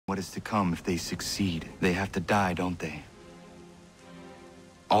what is to come if they succeed. They have to die, don't they?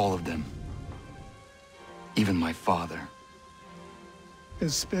 All of them. Even my father.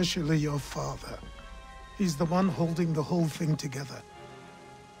 Especially your father. He's the one holding the whole thing together.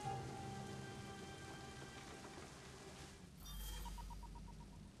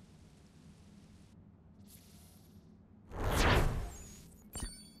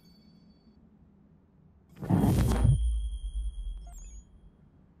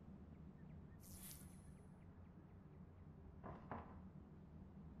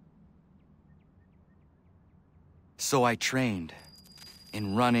 So I trained.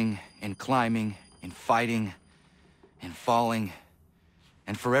 In running, in climbing, in fighting, in falling.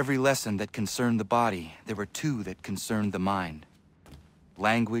 And for every lesson that concerned the body, there were two that concerned the mind.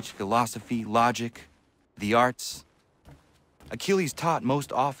 Language, philosophy, logic, the arts. Achilles taught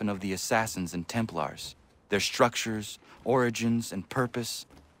most often of the Assassins and Templars, their structures, origins, and purpose.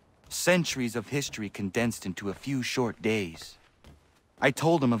 Centuries of history condensed into a few short days. I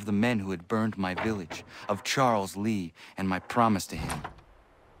told him of the men who had burned my village, of Charles Lee, and my promise to him.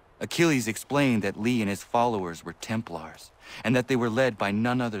 Achilles explained that Lee and his followers were Templars, and that they were led by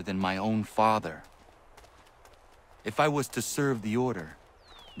none other than my own father. If I was to serve the order,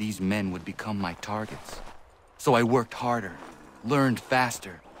 these men would become my targets. So I worked harder, learned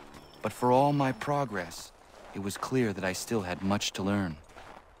faster, but for all my progress, it was clear that I still had much to learn.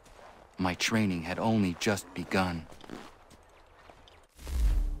 My training had only just begun.